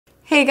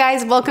Hey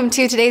guys, welcome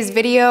to today's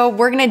video.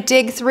 We're gonna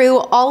dig through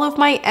all of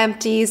my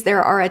empties.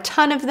 There are a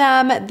ton of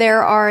them.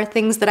 There are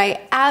things that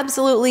I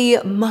absolutely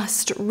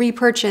must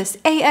repurchase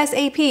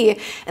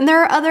ASAP. And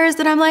there are others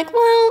that I'm like,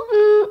 well,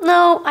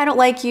 no, I don't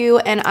like you.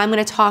 And I'm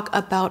gonna talk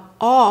about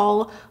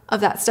all of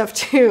that stuff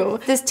too.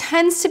 This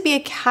tends to be a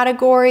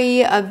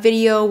category of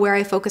video where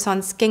I focus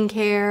on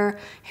skincare,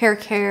 hair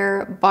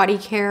care, body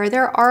care.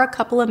 There are a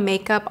couple of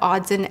makeup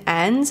odds and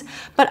ends,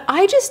 but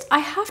I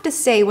have to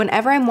say,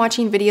 whenever I'm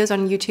watching videos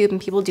on YouTube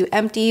and people do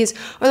empties,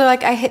 or they're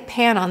like, I hit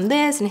pan on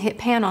this and hit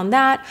pan on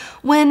that,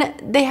 when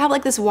they have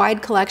like this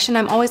wide collection,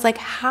 I'm always like,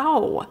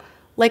 how?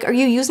 Like, are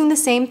you using the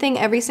same thing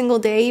every single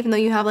day, even though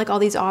you have like all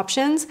these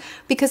options?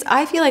 Because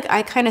I feel like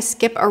I kind of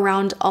skip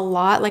around a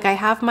lot. Like I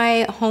have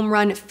my home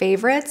run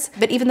favorites,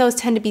 but even those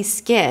tend to be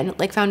skin,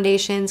 like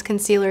foundations,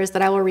 concealers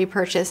that I will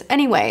repurchase.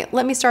 Anyway,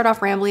 let me start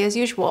off rambly as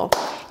usual.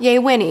 Yay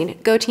winning,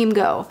 go team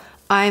go.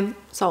 I'm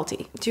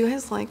salty. Do you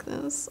guys like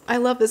this? I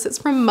love this. It's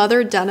from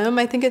Mother Denim.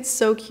 I think it's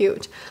so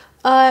cute.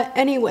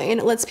 Anyway, and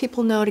it lets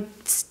people know to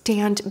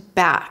stand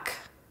back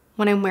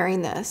when I'm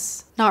wearing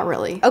this. Not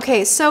really.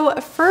 Okay, so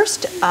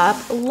first up,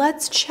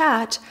 let's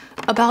chat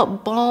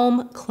about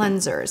balm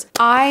cleansers.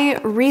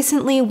 I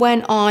recently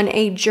went on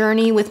a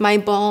journey with my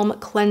balm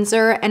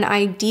cleanser and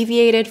I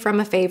deviated from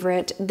a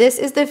favorite. This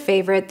is the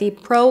favorite, the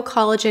Pro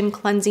Collagen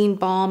Cleansing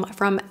Balm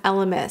from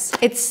Elemis.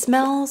 It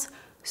smells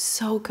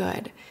so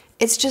good.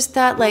 It's just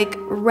that like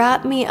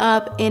wrap me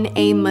up in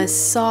a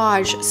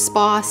massage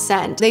spa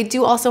scent. They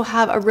do also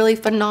have a really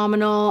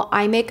phenomenal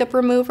eye makeup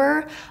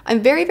remover.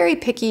 I'm very, very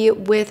picky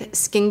with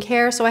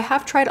skincare, so I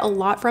have tried a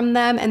lot from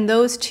them and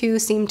those two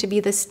seem to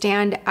be the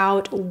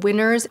standout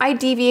winners. I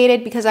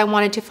deviated because I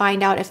wanted to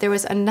find out if there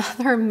was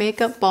another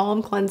makeup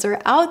balm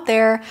cleanser out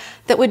there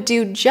that would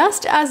do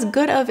just as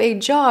good of a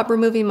job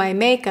removing my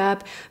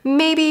makeup,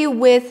 maybe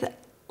with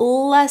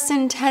less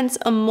intense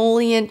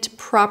emollient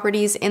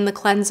properties in the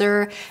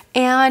cleanser,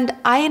 and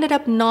I ended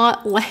up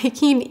not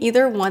liking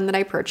either one that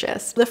I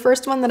purchased. The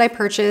first one that I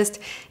purchased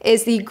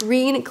is the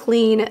Green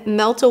Clean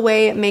Melt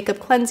Away Makeup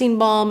Cleansing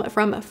Balm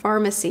from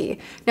Pharmacy.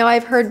 Now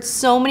I've heard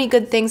so many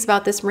good things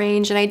about this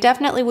range and I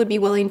definitely would be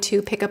willing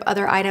to pick up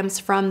other items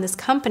from this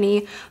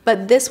company,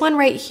 but this one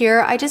right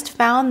here, I just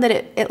found that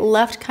it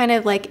left kind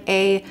of like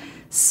a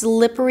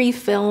slippery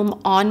film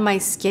on my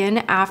skin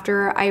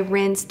after I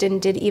rinsed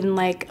and did even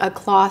like a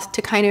cloth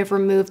to kind of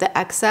remove the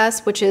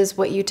excess, which is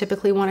what you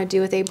typically want to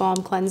do with a balm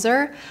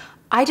cleanser.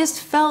 I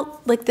just felt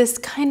like this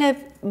kind of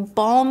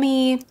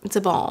balmy, it's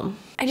a balm.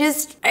 I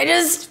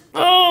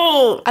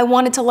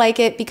wanted to like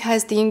it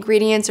because the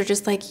ingredients are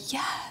just like,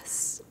 yes,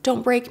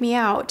 don't break me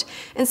out.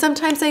 And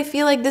sometimes I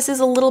feel like this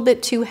is a little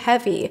bit too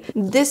heavy.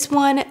 This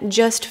one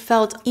just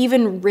felt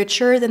even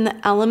richer than the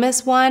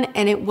Elemis one,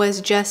 and it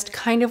was just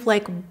kind of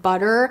like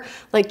butter,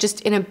 like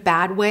just in a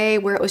bad way,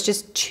 where it was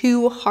just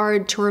too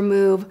hard to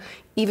remove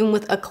even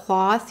with a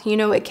cloth. You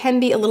know, it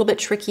can be a little bit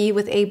tricky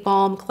with a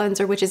balm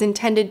cleanser, which is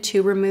intended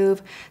to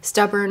remove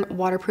stubborn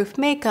waterproof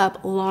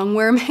makeup, long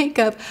wear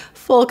makeup,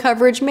 full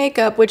coverage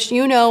makeup, which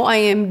you know I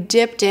am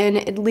dipped in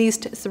at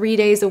least 3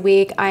 days a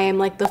week. I am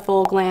like the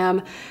full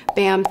glam,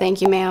 bam,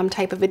 thank you ma'am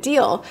type of a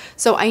deal.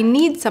 So I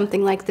need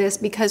something like this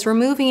because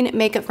removing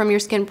makeup from your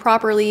skin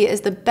properly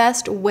is the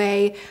best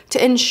way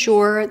to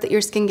ensure that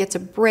your skin gets a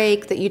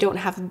break, that you don't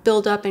have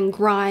buildup and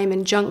grime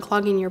and junk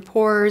clogging your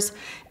pores,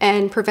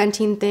 and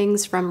preventing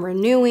things from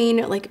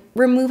renewing. Like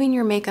removing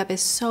your makeup is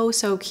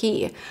so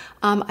key.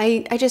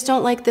 I just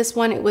don't like this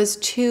one. It was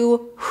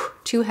too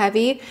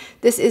heavy.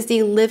 This is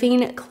the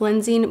Living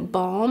Cleansing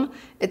Balm.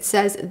 It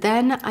says,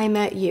 then I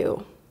met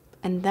you,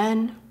 and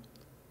then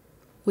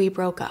we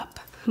broke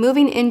up.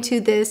 Moving into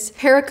this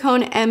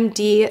Perricone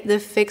MD, the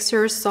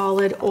Fixer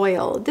Solid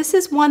Oil. This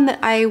is one that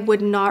I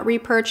would not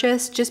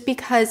repurchase just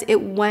because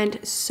it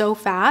went so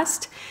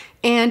fast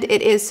and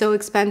it is so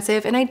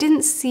expensive, and I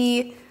didn't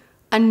see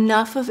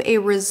enough of a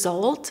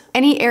result.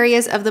 Any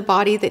areas of the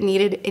body that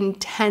needed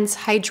intense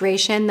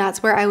hydration,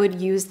 that's where I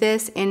would use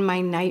this in my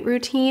night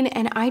routine,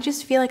 and I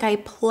just feel like I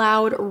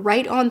plowed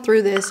right on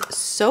through this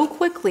so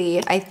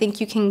quickly. I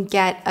think you can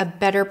get a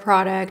better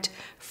product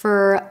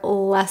for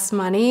less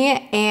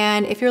money,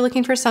 and if you're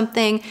looking for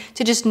something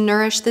to just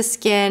nourish the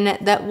skin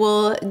that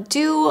will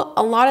do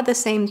a lot of the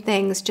same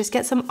things, just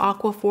get some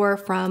Aquaphor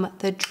from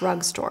the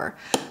drugstore.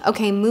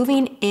 Okay,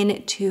 moving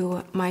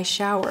into my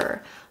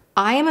shower.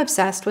 I am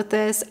obsessed with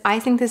this. I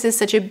think this is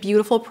such a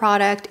beautiful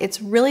product.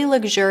 It's really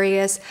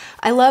luxurious.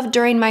 I love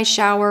during my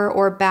shower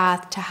or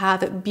bath to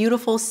have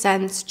beautiful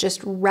scents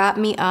just wrap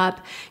me up.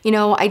 You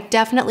know, I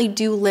definitely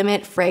do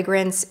limit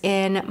fragrance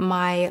in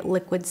my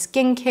liquid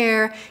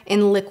skincare,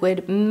 in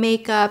liquid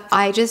makeup.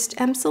 I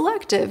just am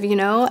selective, you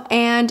know,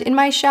 and in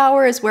my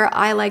shower is where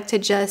I like to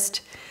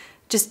just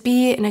just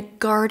be in a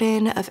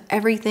garden of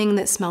everything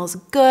that smells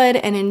good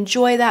and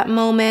enjoy that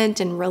moment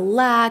and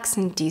relax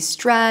and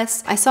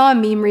de-stress. I saw a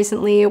meme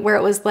recently where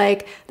it was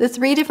like the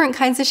 3 different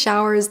kinds of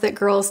showers that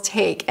girls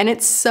take, and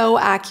it's so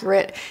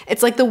accurate.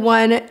 It's like the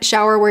one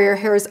shower where your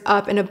hair is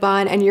up in a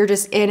bun and you're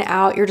just in,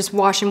 out, you're just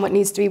washing what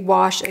needs to be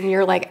washed and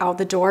you're like out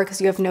the door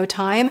because you have no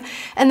time.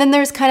 And then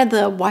there's kind of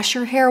the wash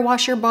your hair,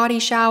 wash your body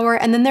shower,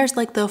 and then there's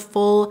like the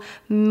full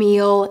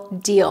meal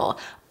deal.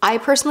 I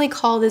personally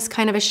call this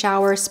kind of a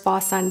shower spa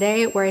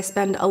Sunday where I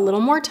spend a little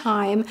more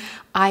time.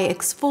 I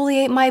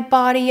exfoliate my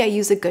body. I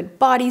use a good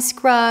body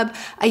scrub.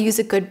 I use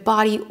a good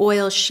body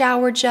oil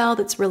shower gel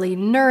that's really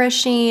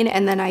nourishing.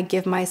 And then I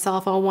give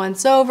myself a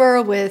once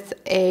over with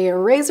a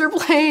razor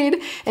blade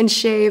and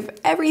shave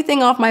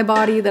everything off my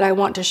body that I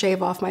want to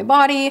shave off my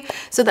body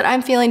so that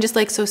I'm feeling just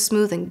like so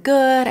smooth and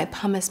good. I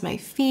pumice my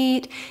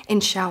feet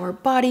and shower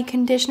body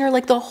conditioner.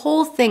 Like the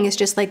whole thing is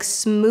just like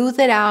smooth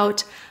it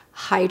out,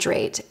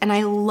 hydrate. And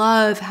I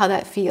love how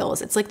that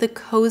feels. It's like the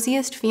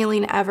coziest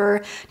feeling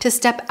ever to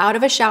step out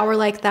of a shower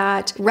like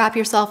that, wrap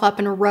yourself up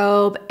in a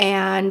robe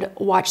and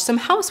watch some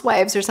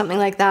Housewives or something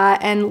like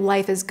that, and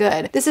life is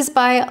good. This is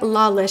by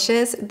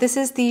Lawlicious. This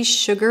is the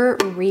Sugar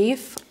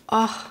Reef.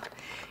 Oh,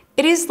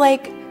 it is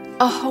like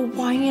a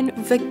Hawaiian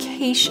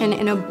vacation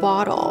in a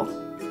bottle.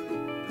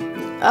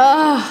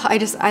 Oh,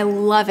 I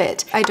love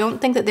it. I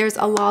don't think that there's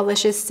a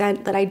Lawlicious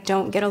scent that I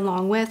don't get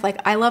along with. Like,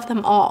 I love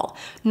them all.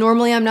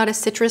 Normally, I'm not a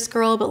citrus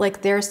girl, but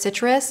like their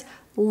citrus,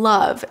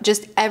 love.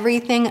 Just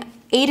everything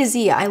A to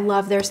Z. I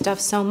love their stuff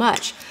so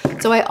much.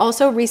 So I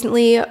also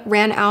recently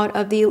ran out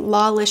of the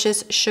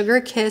Lawlicious Sugar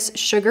Kiss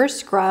Sugar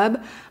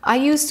Scrub. I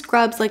use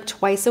scrubs like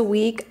twice a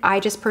week. I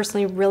just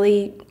personally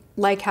really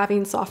like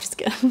having soft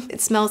skin.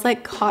 It smells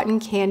like cotton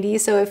candy,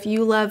 so if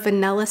you love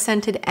vanilla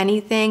scented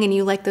anything and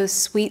you like those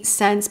sweet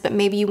scents, but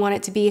maybe you want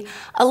it to be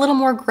a little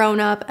more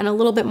grown up and a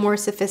little bit more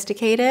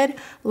sophisticated,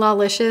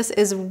 Lawlicious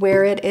is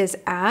where it is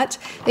at.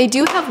 They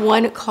do have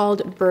one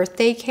called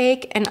Birthday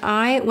Cake, and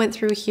I went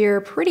through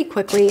here pretty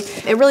quickly.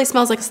 It really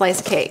smells like a slice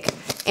of cake.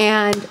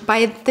 And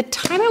by the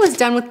time I was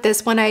done with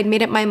this one, I had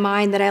made up my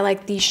mind that I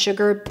liked the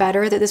sugar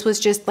better, that this was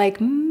just like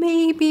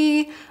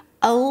maybe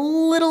a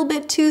little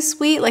bit too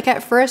sweet. Like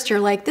at first you're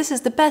like, this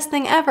is the best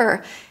thing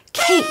ever,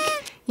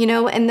 cake, you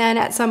know? And then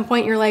at some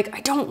point you're like,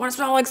 I don't want to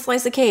smell like a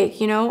slice of cake,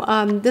 you know?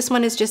 This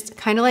one is just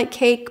kind of like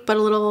cake, but a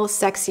little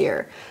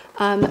sexier.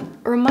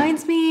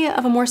 Reminds me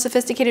of a more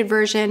sophisticated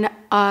version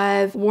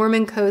of Warm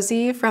and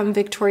Cozy from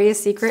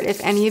Victoria's Secret. If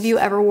any of you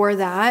ever wore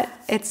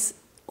that, it's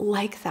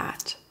like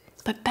that,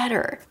 but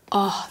better.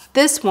 Oh,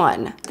 this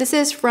one. This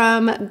is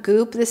from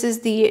Goop. This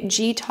is the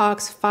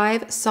G-Tox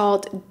 5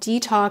 Salt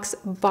Detox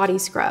Body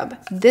Scrub.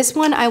 This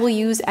one I will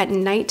use at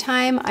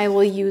nighttime. I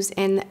will use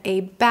in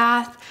a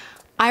bath.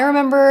 I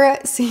remember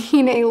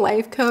seeing a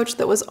life coach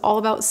that was all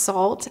about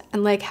salt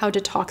and like how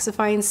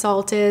detoxifying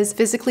salt is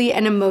physically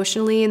and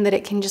emotionally, and that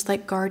it can just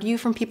like guard you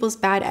from people's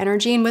bad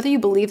energy. And whether you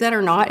believe that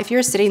or not, if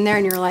you're sitting there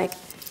and you're like,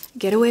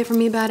 get away from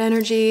me, bad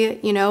energy,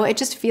 you know, it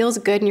just feels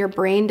good in your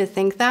brain to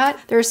think that.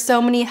 There's so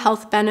many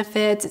health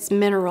benefits. It's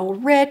mineral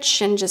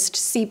rich and just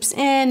seeps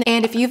in.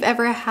 And if you've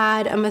ever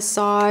had a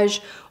massage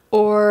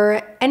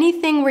or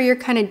anything where you're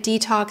kind of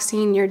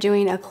detoxing, you're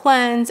doing a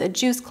cleanse, a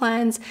juice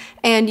cleanse,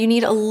 and you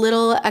need a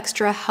little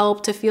extra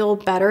help to feel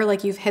better,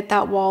 like you've hit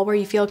that wall where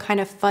you feel kind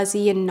of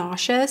fuzzy and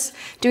nauseous,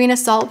 doing a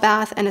salt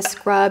bath and a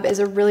scrub is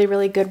a really,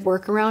 really good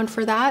workaround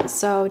for that.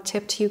 So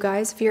tip to you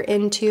guys, if you're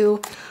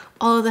into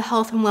all of the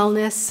health and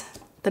wellness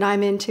that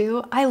I'm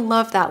into. I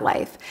love that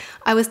life.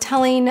 I was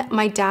telling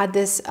my dad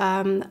this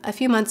a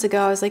few months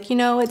ago. I was like, you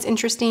know, it's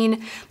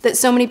interesting that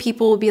so many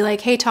people will be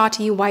like, hey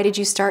Tati, why did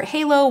you start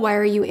Halo? Why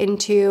are you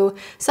into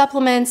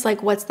supplements?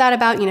 Like, what's that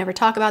about? You never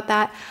talk about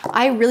that.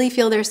 I really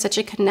feel there's such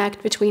a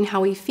connect between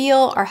how we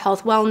feel, our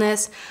health,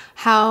 wellness,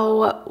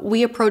 how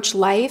we approach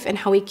life, and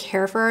how we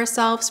care for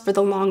ourselves for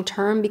the long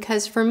term.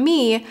 Because for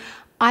me,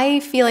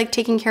 I feel like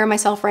taking care of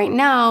myself right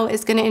now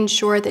is going to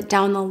ensure that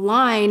down the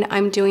line,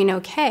 I'm doing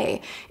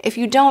okay. If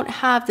you don't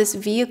have this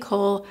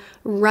vehicle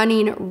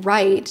running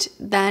right,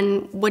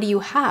 then what do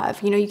you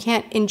have? You know, you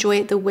can't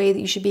enjoy it the way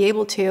that you should be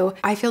able to.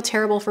 I feel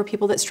terrible for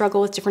people that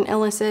struggle with different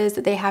illnesses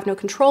that they have no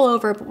control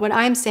over. But what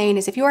I'm saying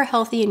is if you are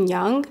healthy and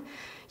young,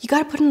 you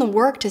gotta put in the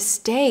work to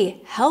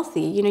stay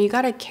healthy. You know, you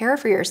gotta care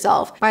for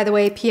yourself. By the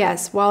way,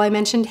 PS, while I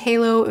mentioned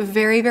Halo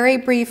very, very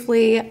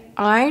briefly,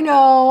 I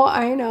know,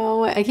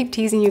 I keep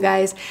teasing you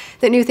guys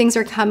that new things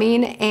are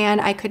coming and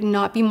I could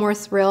not be more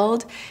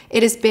thrilled.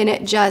 It has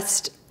been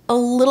just a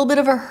little bit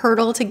of a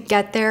hurdle to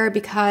get there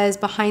because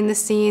behind the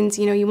scenes,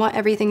 you know, you want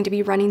everything to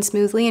be running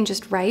smoothly and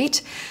just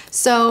right.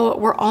 So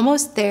we're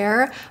almost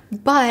there.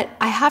 But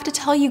I have to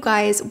tell you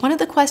guys, one of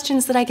the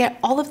questions that I get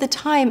all of the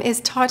time is,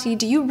 Tati,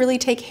 do you really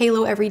take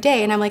Halo every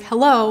day? And I'm like,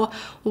 hello,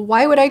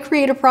 why would I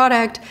create a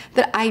product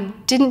that I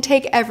didn't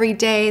take every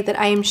day that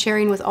I am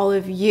sharing with all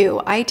of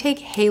you? I take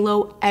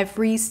Halo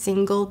every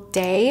single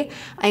day.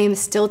 I am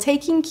still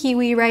taking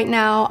Kiwi right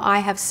now. I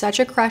have such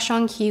a crush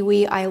on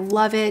Kiwi. I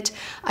love it.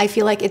 I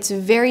feel like it's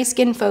very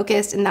skin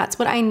focused and that's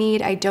what I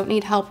need. I don't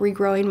need help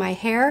regrowing my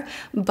hair.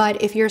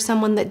 But if you're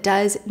someone that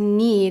does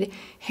need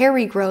hair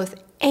regrowth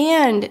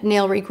and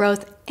nail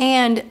regrowth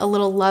and a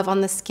little love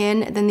on the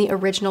skin, then the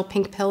original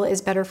pink pill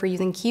is better for you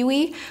than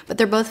Kiwi, but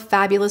they're both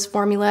fabulous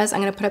formulas.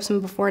 I'm gonna put up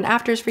some before and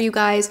afters for you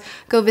guys.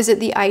 Go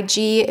visit the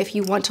IG if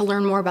you want to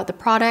learn more about the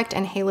product,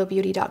 and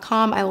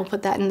halobeauty.com. I will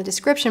put that in the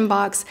description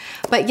box.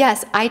 But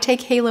yes, I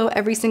take Halo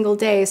every single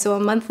day, so a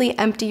monthly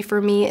empty for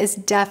me is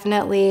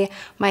definitely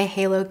my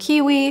Halo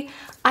Kiwi.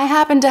 I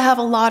happen to have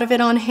a lot of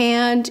it on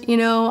hand. You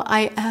know,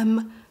 I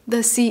am the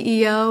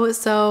CEO,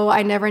 so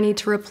I never need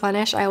to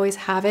replenish. I always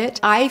have it.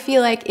 I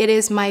feel like it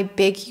is my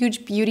big,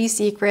 huge beauty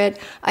secret.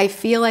 I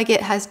feel like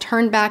it has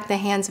turned back the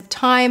hands of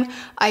time.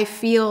 I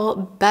feel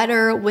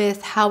better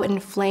with how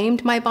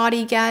inflamed my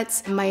body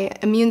gets. My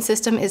immune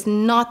system is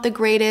not the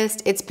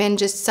greatest. It's been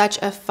just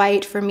such a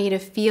fight for me to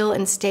feel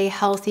and stay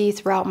healthy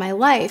throughout my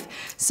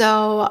life.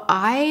 So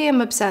I am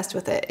obsessed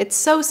with it. It's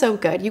so, so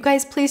good. You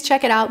guys, please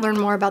check it out, learn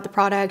more about the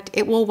product.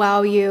 It will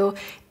wow you.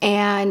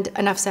 And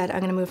enough said,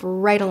 I'm gonna move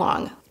right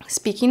along.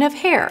 Speaking of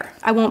hair,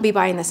 I won't be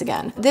buying this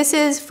again. This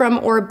is from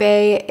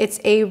Oribe. It's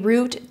a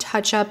root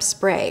touch-up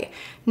spray.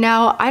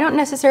 Now, I don't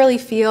necessarily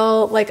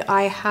feel like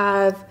I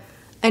have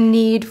a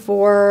need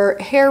for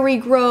hair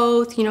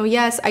regrowth. You know,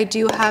 yes, I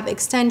do have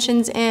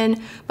extensions in,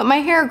 but my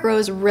hair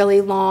grows really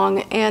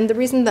long. And the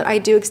reason that I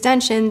do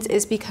extensions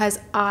is because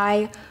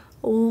I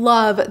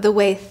love the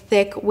way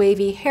thick,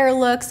 wavy hair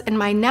looks, and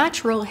my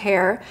natural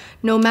hair,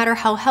 no matter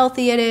how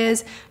healthy it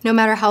is, no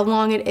matter how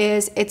long it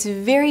is, it's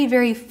very,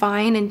 very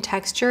fine in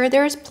texture.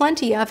 There's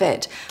plenty of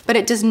it, but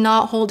it does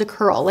not hold a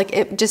curl. Like,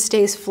 it just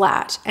stays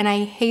flat, and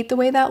I hate the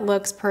way that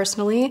looks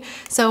personally.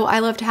 So I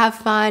love to have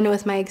fun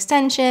with my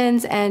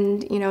extensions,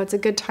 and you know, it's a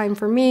good time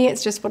for me.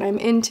 It's just what I'm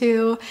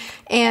into.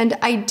 And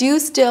I do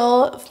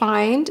still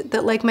find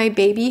that, like, my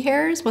baby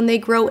hairs, when they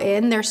grow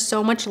in, they're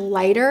so much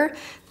lighter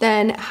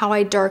than how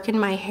I darken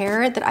my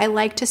hair that I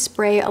like to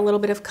spray a little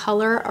bit of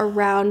color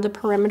around the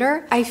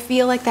perimeter. I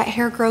feel like that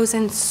hair grows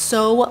in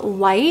so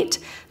light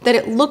that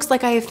it looks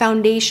like I have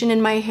foundation in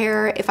my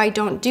hair if I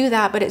don't do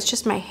that, but it's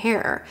just my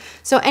hair.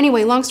 So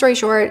anyway, long story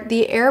short,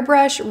 the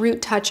Airbrush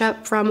Root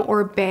Touch-Up from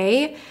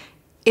Oribe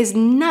is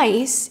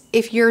nice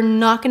if you're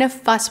not gonna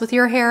fuss with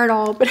your hair at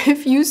all, but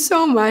if you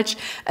so much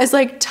as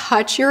like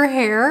touch your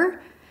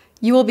hair,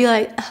 you will be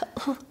like,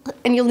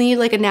 and you'll need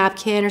like a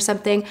napkin or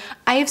something.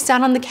 I have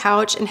sat on the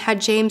couch and had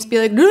James be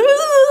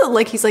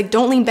like he's like,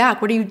 don't lean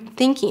back, what are you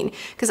thinking?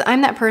 Because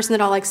I'm that person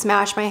that I'll like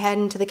smash my head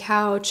into the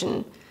couch,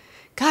 and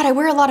God, I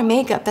wear a lot of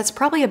makeup. That's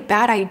probably a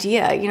bad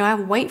idea. You know, I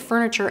have white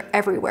furniture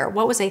everywhere.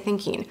 What was I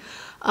thinking?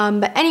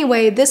 But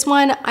anyway, this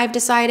one I've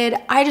decided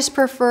I just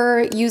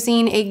prefer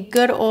using a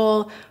good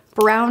old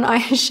brown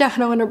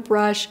eyeshadow and a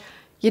brush.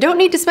 You don't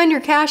need to spend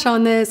your cash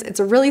on this. It's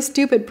a really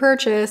stupid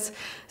purchase,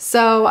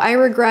 so I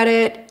regret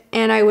it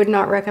and I would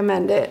not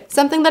recommend it.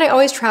 Something that I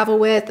always travel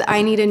with,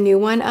 I need a new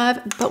one of,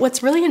 but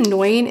what's really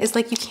annoying is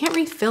like you can't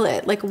refill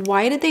it. Like,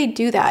 why did they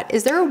do that?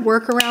 Is there a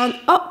workaround?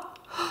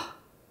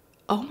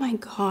 Oh my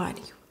God.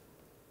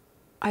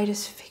 I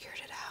just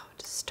figured it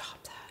out.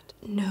 Stop that.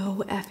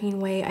 No effing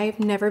way. I've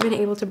never been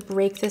able to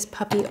break this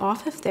puppy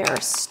off of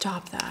there.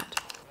 Stop that.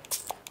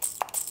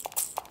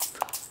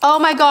 Oh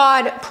my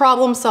God,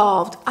 problem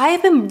solved. I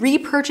have been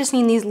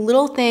repurchasing these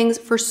little things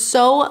for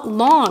so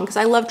long because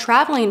I love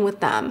traveling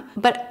with them,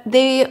 but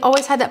they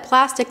always had that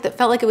plastic that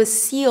felt like it was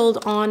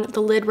sealed on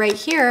the lid right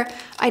here.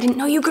 I didn't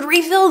know you could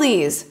refill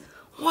these.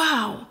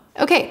 Wow.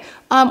 Okay,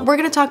 we're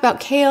gonna talk about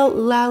Kale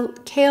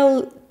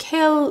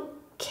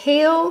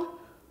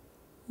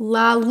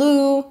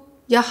Lalu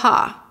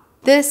Yaha.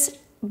 This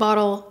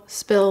bottle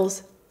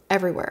spills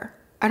everywhere.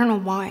 I don't know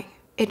why.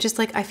 It just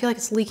like, I feel like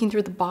it's leaking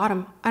through the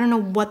bottom. I don't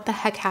know what the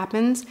heck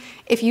happens.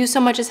 If you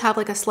so much as have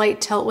like a slight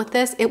tilt with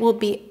this, it will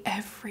be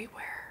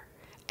everywhere.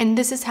 And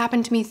this has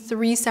happened to me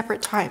 3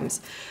 separate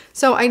times.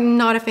 So I'm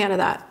not a fan of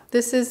that.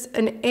 This is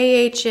an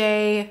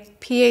AHA,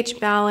 pH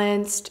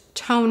balanced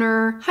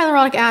toner,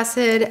 hyaluronic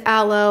acid,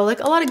 aloe, like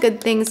a lot of good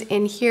things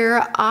in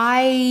here.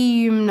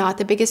 I'm not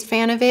the biggest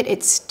fan of it.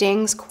 It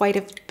stings quite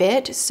a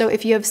bit. So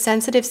if you have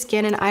sensitive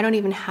skin, and I don't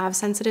even have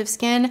sensitive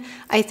skin,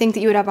 I think that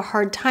you would have a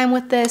hard time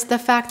with this. The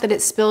fact that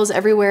it spills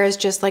everywhere is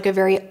just like a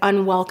very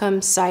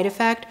unwelcome side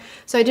effect.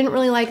 So I didn't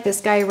really like this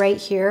guy right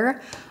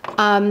here.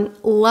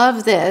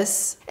 Love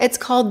this. It's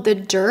called the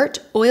Dirt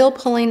Oil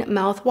Pulling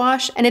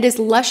Mouthwash, and it is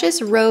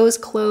luscious rose,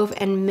 clove,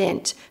 and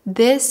mint.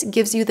 This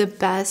gives you the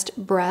best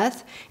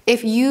breath.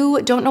 If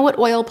you don't know what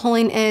oil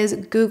pulling is,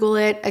 Google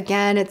it.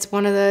 Again, it's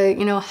one of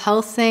the,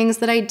 health things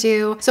that I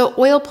do. So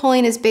oil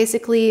pulling is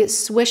basically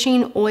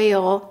swishing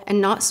oil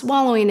and not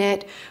swallowing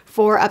it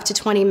for up to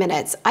 20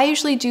 minutes. I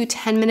usually do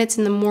 10 minutes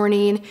in the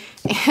morning,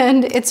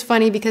 and it's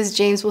funny because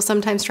James will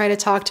sometimes try to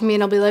talk to me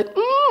and I'll be like,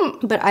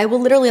 but I will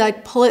literally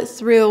like pull it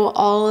through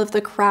all of the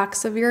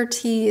cracks of your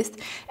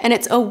teeth, and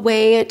it's a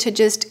way to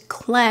just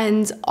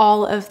cleanse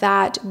all of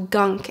that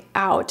gunk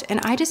out. And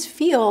I just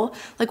feel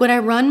like when I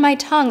run my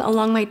tongue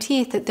along my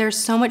teeth that they're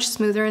so much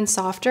smoother and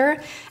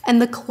softer,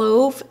 and the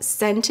clove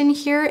scent in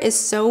here is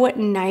so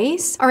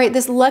nice. All right,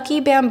 this Lucky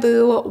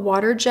Bamboo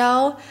water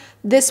gel,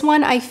 this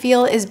one I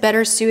feel is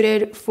better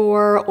suited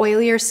for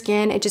oilier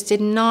skin. It just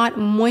did not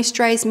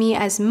moisturize me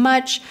as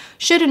much.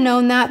 Should have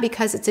known that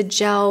because it's a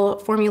gel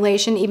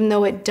formulation, even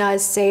though it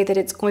does say that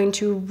it's going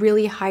to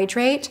really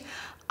hydrate.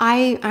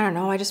 I don't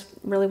know, I just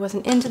really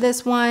wasn't into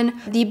this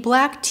one. The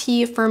Black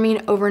Tea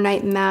Firming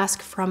Overnight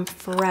Mask from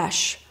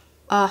Fresh.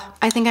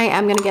 I think I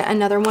am gonna get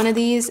another one of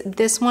these.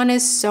 This one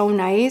is so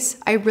nice.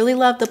 I really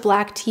love the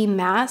black tea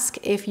mask.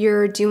 If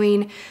you're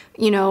doing,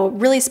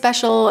 really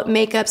special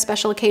makeup,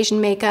 special occasion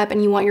makeup,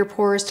 and you want your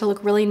pores to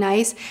look really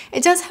nice,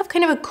 it does have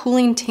kind of a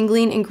cooling,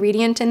 tingling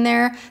ingredient in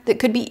there that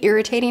could be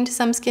irritating to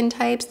some skin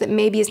types, that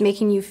maybe is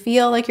making you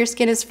feel like your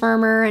skin is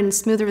firmer and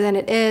smoother than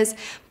it is.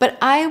 But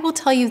I will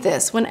tell you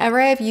this, whenever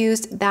I've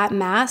used that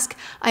mask,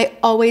 I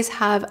always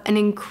have an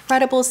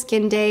incredible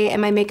skin day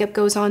and my makeup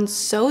goes on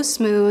so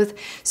smooth.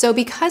 So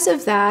because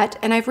of that,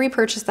 and I've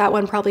repurchased that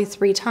one probably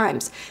 3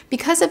 times,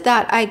 because of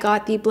that, I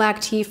got the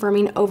Black Tea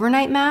Firming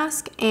Overnight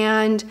Mask,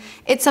 and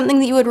it's something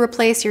that you would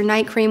replace your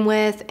night cream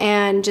with,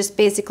 and just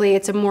basically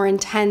it's a more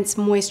intense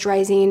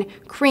moisturizing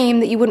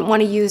cream that you wouldn't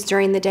want to use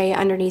during the day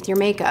underneath your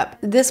makeup.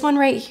 This one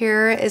right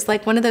here is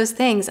like one of those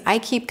things I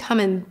keep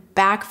coming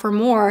back for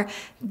more.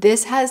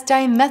 This has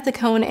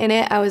dimethicone in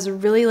it. I was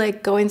really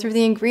like going through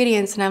the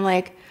ingredients and I'm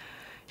like,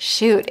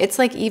 shoot, it's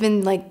like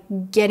even like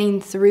getting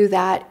through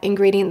that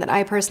ingredient that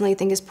I personally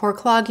think is pore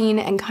clogging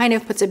and kind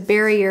of puts a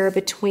barrier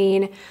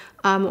between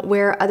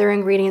where other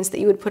ingredients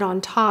that you would put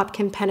on top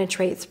can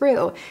penetrate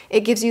through. It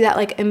gives you that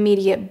like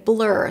immediate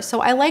blur.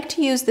 So I like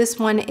to use this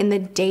one in the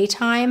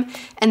daytime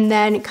and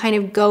then kind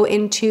of go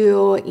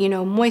into,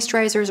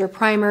 moisturizers or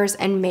primers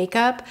and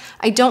makeup.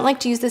 I don't like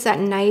to use this at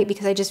night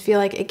because I just feel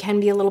like it can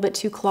be a little bit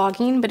too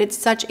clogging, but it's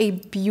such a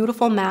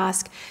beautiful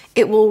mask.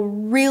 It will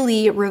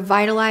really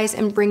revitalize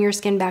and bring your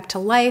skin back to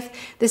life.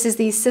 This is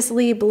the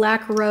Sisley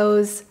Black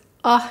Rose.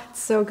 Oh, it's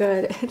so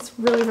good. It's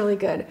really, really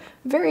good.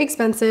 Very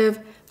expensive,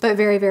 but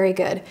very, very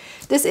good.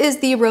 This is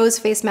the Rose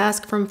Face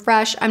Mask from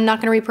Fresh. I'm not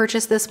gonna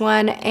repurchase this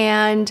one,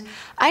 and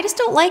I just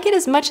don't like it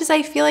as much as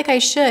I feel like I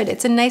should.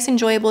 It's a nice,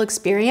 enjoyable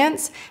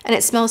experience, and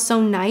it smells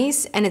so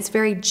nice, and it's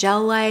very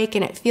gel-like,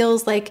 and it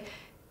feels like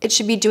it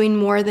should be doing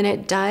more than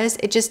it does.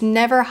 It just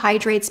never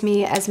hydrates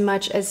me as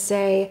much as,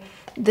 say,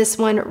 this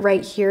one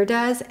right here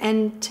does,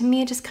 and to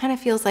me it just kind of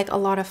feels like a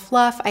lot of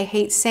fluff. I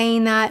hate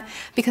saying that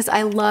because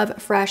I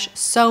love Fresh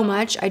so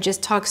much. I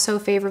just talk so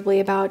favorably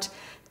about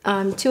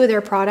 2 of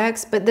their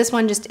products, but this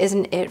one just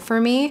isn't it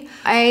for me.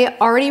 I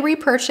already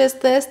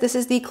repurchased this. This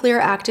is the Clear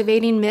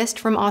Activating Mist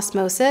from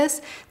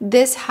Osmosis.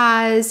 This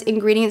has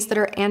ingredients that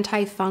are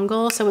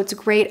antifungal, so it's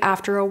great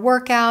after a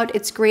workout.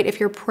 It's great if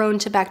you're prone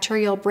to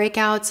bacterial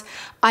breakouts.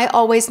 I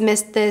always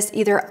mist this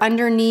either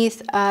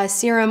underneath a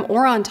serum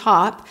or on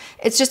top.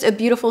 It's just a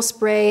beautiful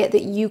spray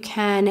that you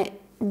can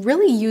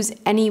really use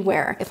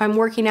anywhere. If I'm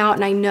working out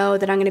and I know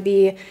that I'm gonna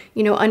be,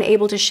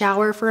 unable to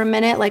shower for a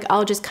minute, like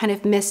I'll just kind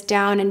of mist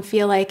down and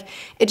feel like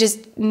it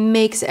just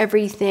makes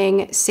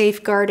everything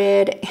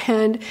safeguarded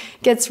and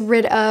gets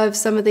rid of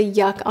some of the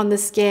yuck on the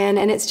skin,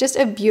 and it's just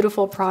a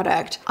beautiful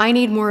product. I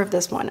need more of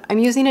this one. I'm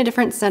using a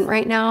different scent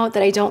right now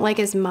that I don't like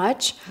as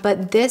much,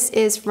 but this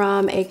is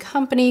from a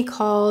company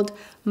called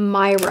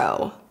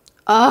Myro.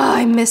 Oh,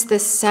 I miss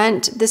this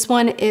scent. This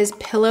one is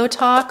Pillow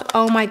Talk.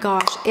 Oh my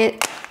gosh,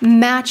 it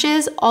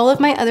matches all of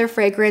my other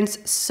fragrance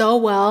so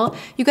well.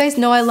 You guys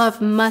know I love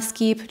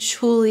musky,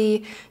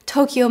 patchouli,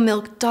 Tokyo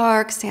Milk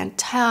Dark,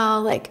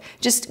 Santal, like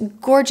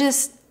just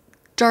gorgeous,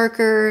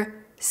 darker,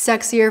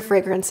 sexier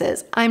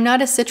fragrances. I'm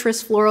not a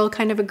citrus floral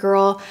kind of a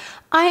girl.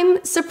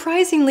 I'm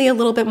surprisingly a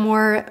little bit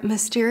more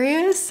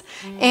mysterious,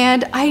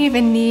 and I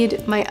even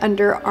need my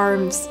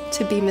underarms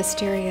to be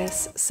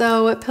mysterious.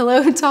 So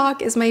Pillow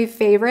Talk is my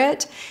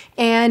favorite,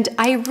 and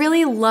I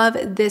really love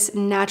this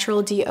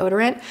natural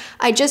deodorant.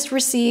 I just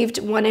received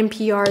one in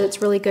PR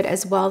that's really good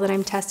as well that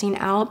I'm testing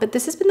out, but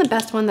this has been the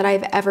best one that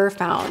I've ever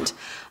found.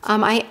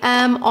 I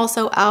am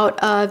also out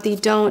of the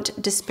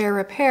Don't Despair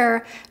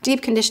Repair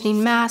Deep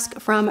Conditioning Mask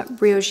from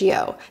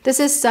Briogeo. This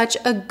is such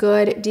a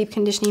good deep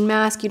conditioning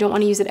mask. You don't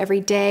want to use it every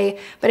every day.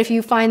 But if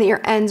you find that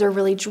your ends are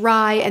really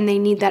dry and they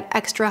need that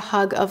extra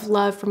hug of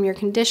love from your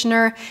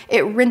conditioner,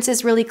 it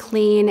rinses really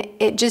clean.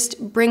 It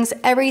just brings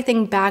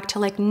everything back to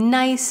like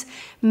nice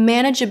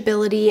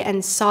manageability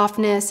and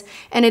softness.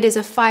 And it is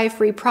a 5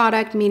 free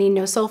product, meaning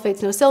no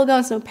sulfates, no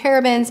silicones, no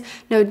parabens,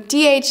 no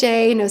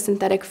DHA, no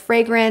synthetic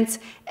fragrance,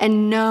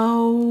 and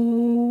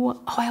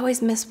no, oh, I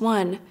always miss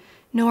one.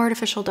 No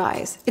artificial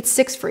dyes. It's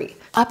 6 free.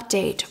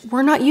 Update,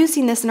 we're not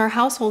using this in our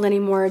household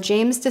anymore.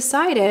 James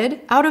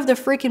decided out of the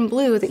freaking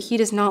blue that he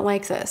does not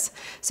like this.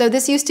 So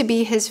this used to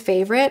be his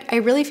favorite. I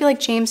really feel like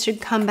James should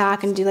come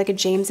back and do like a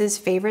James's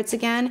favorites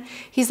again.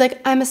 He's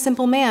like, I'm a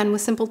simple man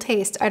with simple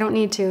taste. I don't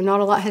need to, not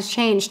a lot has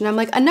changed. And I'm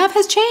like, enough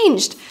has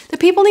changed. The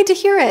people need to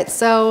hear it.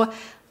 So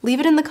leave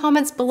it in the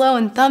comments below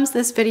and thumbs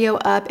this video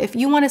up if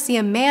you want to see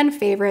a man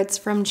favorites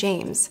from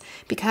James,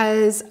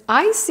 because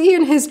I see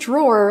in his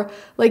drawer,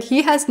 like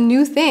he has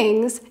new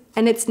things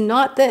and it's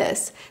not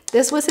this.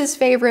 This was his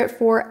favorite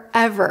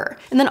forever.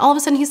 And then all of a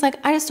sudden he's like,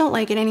 I just don't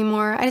like it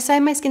anymore. I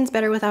decided my skin's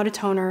better without a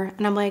toner.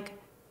 And I'm like,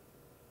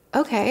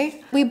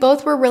 okay. We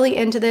both were really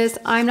into this.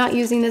 I'm not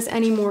using this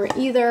anymore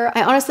either.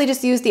 I honestly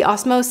just use the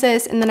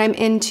Osmosis and then I'm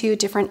into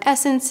different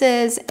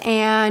essences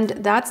and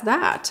that's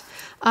that.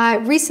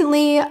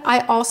 Recently,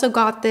 I also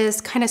got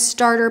this kind of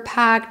starter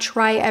pack,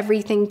 try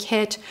everything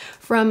kit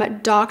from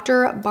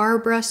Dr.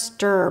 Barbara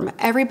Sturm.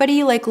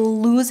 Everybody like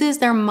loses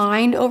their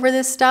mind over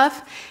this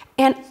stuff.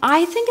 And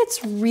I think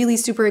it's really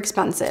super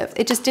expensive.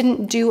 It just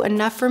didn't do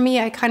enough for me.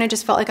 I kind of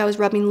just felt like I was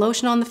rubbing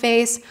lotion on the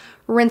face,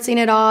 rinsing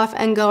it off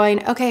and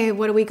going, okay,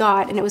 what do we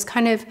got? And it was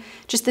kind of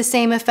just the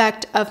same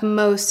effect of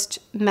most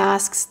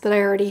masks that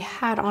I already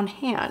had on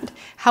hand.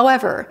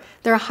 However,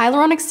 they're a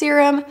hyaluronic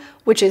serum,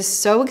 which is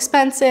so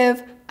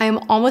expensive. I am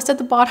almost at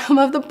the bottom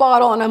of the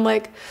bottle and I'm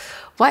like,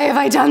 why have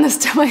I done this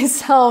to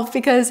myself?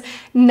 Because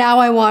now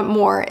I want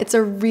more. It's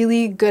a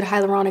really good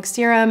hyaluronic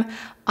serum.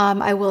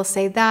 I will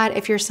say that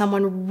if you're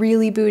someone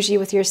really bougie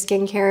with your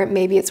skincare,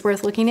 maybe it's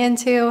worth looking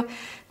into.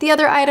 The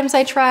other items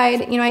I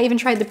tried, you know, I even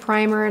tried the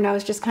primer and I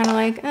was just kind of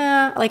like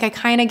I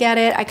kind of get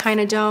it, I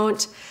kind of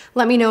don't.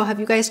 Let me know, have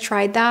you guys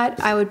tried that?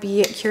 I would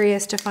be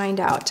curious to find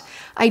out.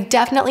 I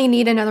definitely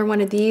need another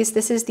one of these.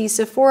 This is the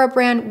Sephora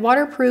brand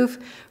waterproof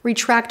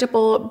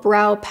retractable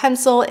brow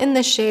pencil in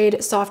the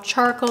shade Soft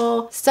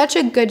Charcoal. Such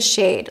a good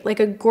shade,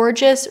 like a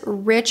gorgeous,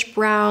 rich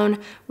brown,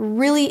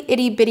 really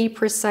itty bitty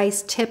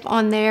precise tip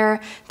on there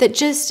that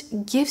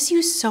just gives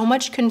you so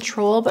much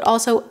control, but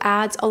also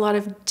adds a lot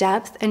of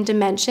depth and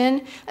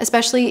dimension,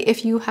 especially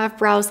if you have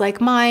brows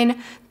like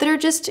mine that are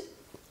just,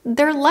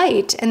 they're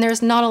light and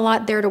there's not a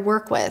lot there to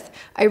work with.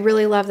 I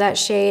really love that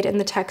shade and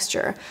the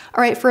texture.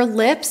 All right, for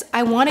lips,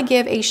 I want to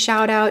give a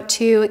shout out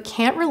to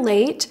Can't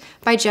Relate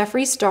by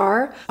Jeffree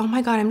Star. Oh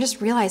my God, I'm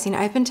just realizing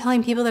I've been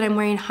telling people that I'm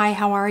wearing Hi,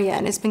 How Are Ya?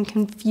 And it's been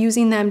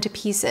confusing them to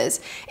pieces.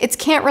 It's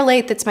Can't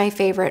Relate that's my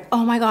favorite.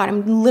 Oh my God,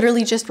 I'm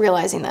literally just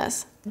realizing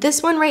this.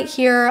 This one right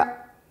here,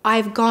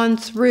 I've gone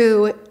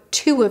through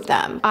 2 of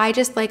them.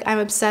 I'm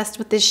obsessed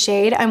with this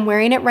shade. I'm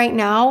wearing it right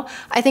now.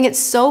 I think it's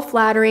so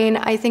flattering.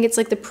 I think it's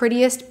like the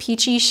prettiest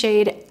peachy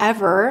shade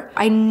ever.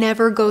 I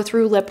never go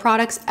through lip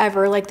products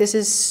ever. Like this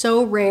is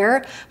so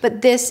rare,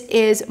 but this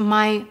is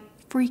my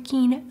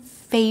freaking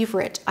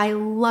favorite. I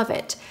love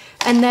it.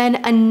 And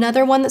then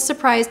another one that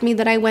surprised me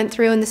that I went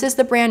through, and this is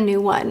the brand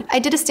new one. I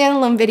did a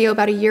standalone video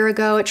about a year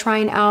ago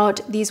trying out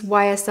these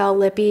YSL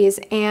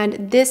lippies,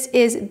 and this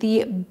is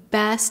the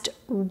best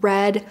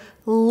red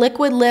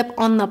liquid lip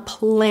on the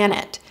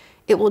planet.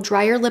 It will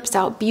dry your lips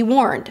out, be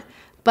warned.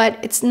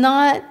 But it's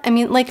not, I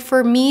mean, like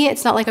for me,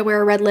 it's not like I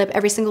wear a red lip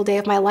every single day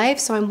of my life,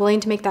 so I'm willing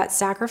to make that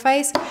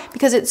sacrifice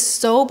because it's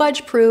so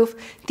budge proof.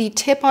 The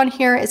tip on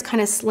here is kind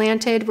of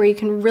slanted where you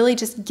can really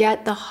just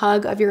get the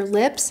hug of your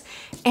lips,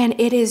 and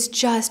it is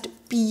just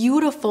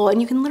beautiful,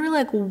 and you can literally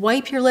like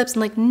wipe your lips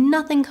and like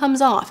nothing comes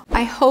off.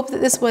 I hope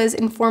that this was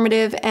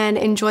informative and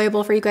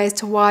enjoyable for you guys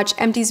to watch.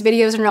 Empties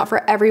videos are not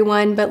for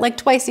everyone, but like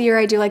twice a year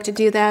I do like to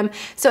do them.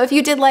 So if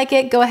you did like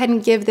it, go ahead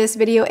and give this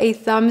video a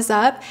thumbs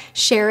up,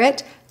 share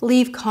it,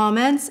 leave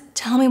comments,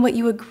 tell me what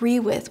you agree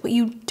with, what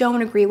you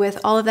don't agree with,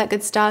 all of that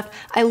good stuff.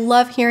 I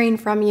love hearing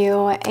from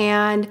you,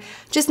 and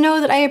just know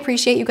that I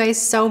appreciate you guys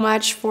so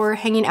much for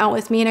hanging out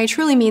with me, and I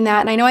truly mean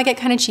that. And I know I get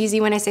kind of cheesy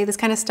when I say this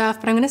kind of stuff,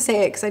 but I'm gonna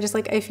say it because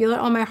I feel it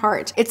on my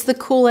heart. It's the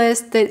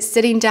coolest that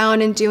sitting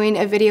down and doing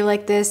a video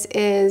like this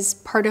is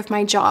part of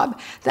my job,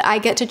 that I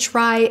get to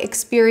try,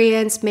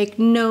 experience, make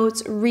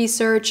notes,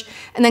 research,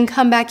 and then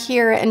come back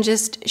here and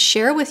just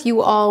share with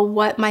you all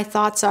what my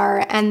thoughts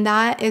are, and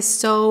that is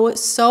so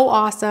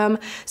awesome.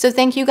 So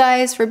thank you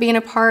guys for being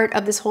a part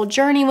of this whole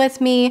journey with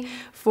me,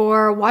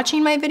 for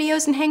watching my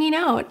videos and hanging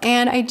out.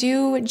 And I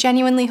do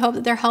genuinely hope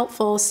that they're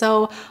helpful.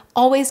 So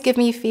always give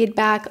me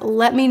feedback.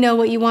 Let me know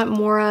what you want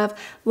more of.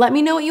 Let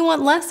me know what you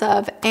want less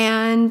of.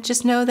 And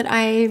just know that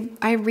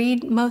I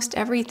read most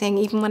everything,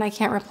 even when I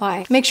can't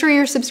reply. Make sure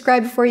you're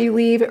subscribed before you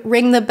leave,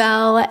 ring the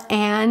bell,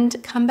 and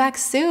come back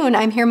soon.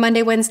 I'm here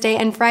Monday, Wednesday,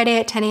 and Friday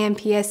at 10 a.m.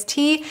 PST,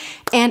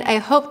 and I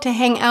hope to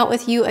hang out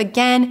with you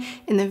again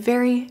in the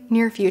very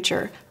near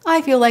future.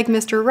 I feel like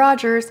Mr.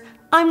 Rogers.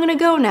 I'm gonna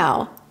go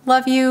now.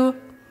 Love you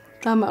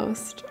the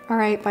most. All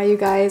right, bye you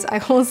guys.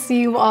 I will see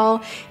you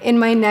all in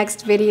my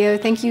next video.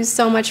 Thank you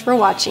so much for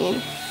watching.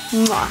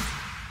 Mwah.